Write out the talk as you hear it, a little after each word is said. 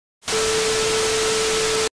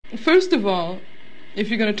first of all, if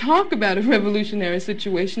you're going to talk about a revolutionary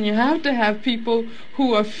situation, you have to have people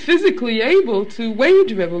who are physically able to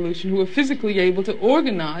wage revolution, who are physically able to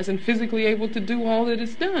organize and physically able to do all that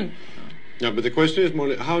is done. Yeah, but the question is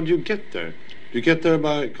more, how do you get there? Do you get there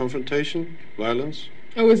by confrontation, violence?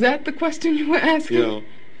 Oh, is that the question you were asking? Yeah.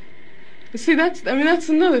 See, that's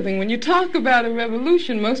another thing. When you talk about a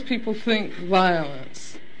revolution, most people think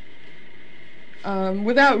violence,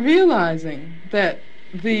 without realizing that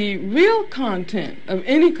the real content of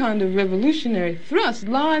any kind of revolutionary thrust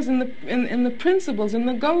lies in the principles and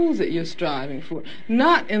the goals that you're striving for,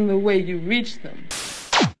 not in the way you reach them.